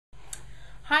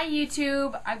Hi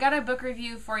YouTube, I've got a book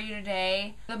review for you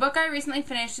today. The book I recently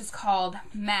finished is called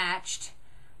Matched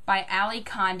by Ali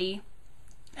Condie,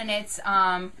 and it's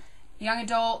young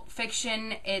adult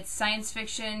fiction. It's science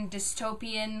fiction,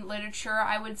 dystopian literature,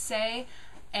 I would say,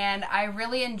 and I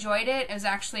really enjoyed it. It was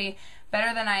actually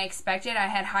better than I expected. I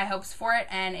had high hopes for it,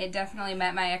 and it definitely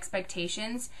met my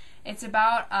expectations. It's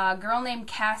about a girl named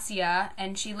Cassia,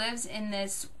 and she lives in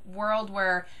this world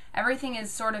where everything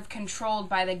is sort of controlled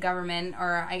by the government,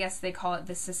 or I guess they call it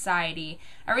the society.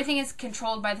 Everything is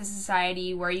controlled by the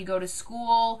society, where you go to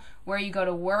school, where you go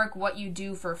to work, what you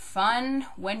do for fun,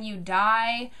 when you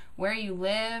die, where you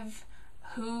live,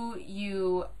 who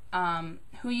you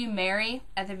marry.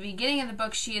 At the beginning of the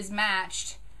book, she is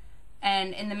matched,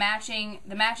 and in the matching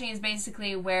is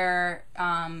basically where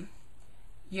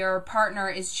your partner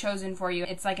is chosen for you.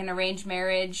 It's like an arranged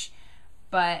marriage,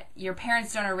 but your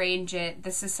parents don't arrange it,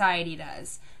 the society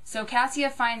does. So Cassia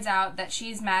finds out that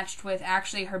she's matched with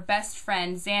actually her best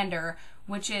friend, Xander,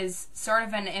 which is sort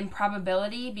of an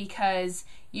improbability because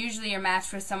usually you're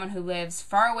matched with someone who lives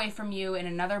far away from you in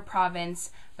another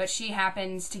province, but she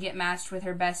happens to get matched with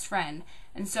her best friend.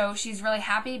 And so she's really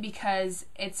happy because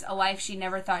it's a life she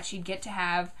never thought she'd get to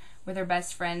have with her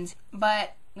best friend.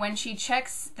 But when she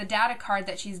checks the data card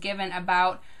that she's given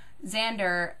about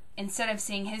Xander, instead of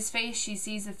seeing his face, she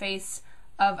sees the face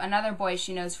of another boy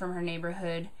she knows from her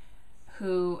neighborhood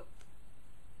who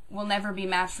will never be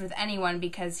matched with anyone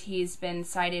because he's been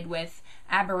cited with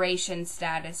aberration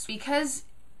status. Because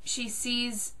she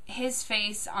sees his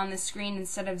face on the screen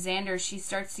instead of Xander, she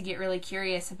starts to get really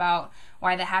curious about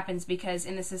why that happens, because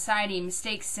in the society,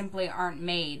 mistakes simply aren't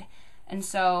made. And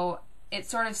so it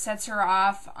sort of sets her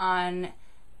off on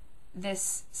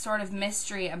this sort of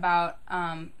mystery about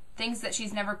things that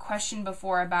she's never questioned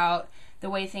before about the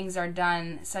way things are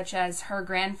done, such as her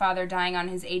grandfather dying on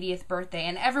his 80th birthday.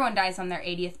 And everyone dies on their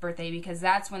 80th birthday because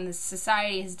that's when the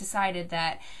society has decided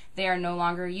that they are no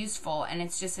longer useful, and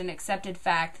it's just an accepted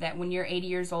fact that when you're 80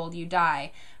 years old you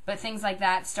die. But things like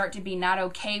that start to be not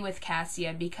okay with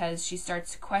Cassia because she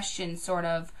starts to question sort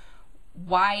of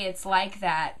why it's like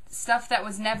that. Stuff that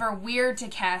was never weird to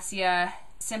Cassia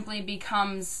simply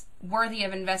becomes worthy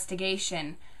of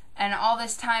investigation. And all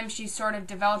this time she sort of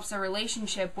develops a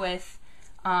relationship with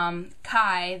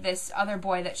Kai, this other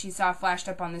boy that she saw flashed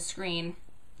up on the screen.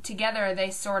 Together they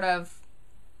sort of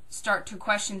start to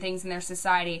question things in their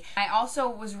society. I also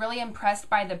was really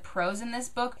impressed by the prose in this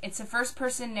book. It's a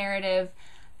first-person narrative,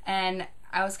 and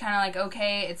I was kind of like,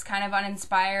 okay, it's kind of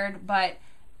uninspired, but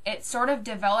it sort of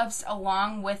develops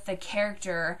along with the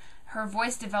character. Her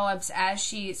voice develops as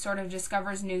she sort of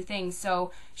discovers new things.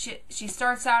 So she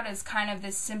starts out as kind of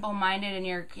this simple-minded, and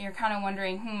you're kind of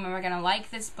wondering, am I going to like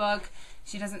this book?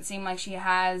 She doesn't seem like she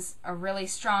has a really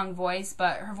strong voice,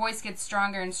 but her voice gets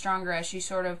stronger and stronger as she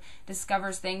sort of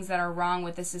discovers things that are wrong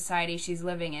with the society she's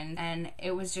living in. And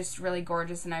it was just really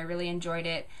gorgeous, and I really enjoyed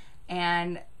it.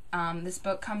 And this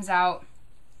book comes out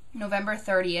November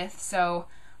 30th, so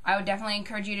I would definitely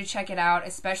encourage you to check it out,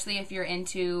 especially if you're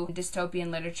into dystopian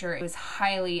literature. It was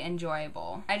highly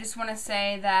enjoyable. I just want to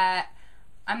say that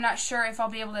I'm not sure if I'll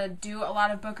be able to do a lot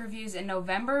of book reviews in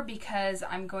November because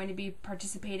I'm going to be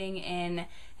participating in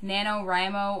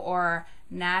NaNoWriMo, or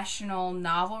National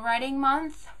Novel Writing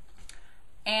Month.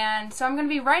 And so I'm going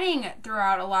to be writing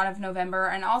throughout a lot of November,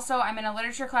 and also I'm in a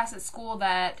literature class at school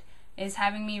that is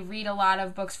having me read a lot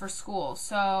of books for school.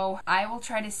 So I will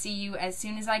try to see you as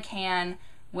soon as I can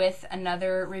with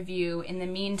another review. In the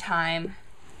meantime,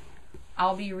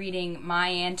 I'll be reading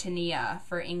My Antonia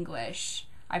for English.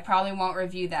 I probably won't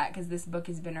review that because this book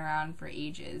has been around for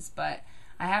ages, but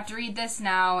I have to read this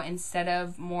now instead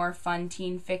of more fun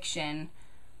teen fiction.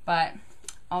 But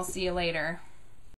I'll see you later.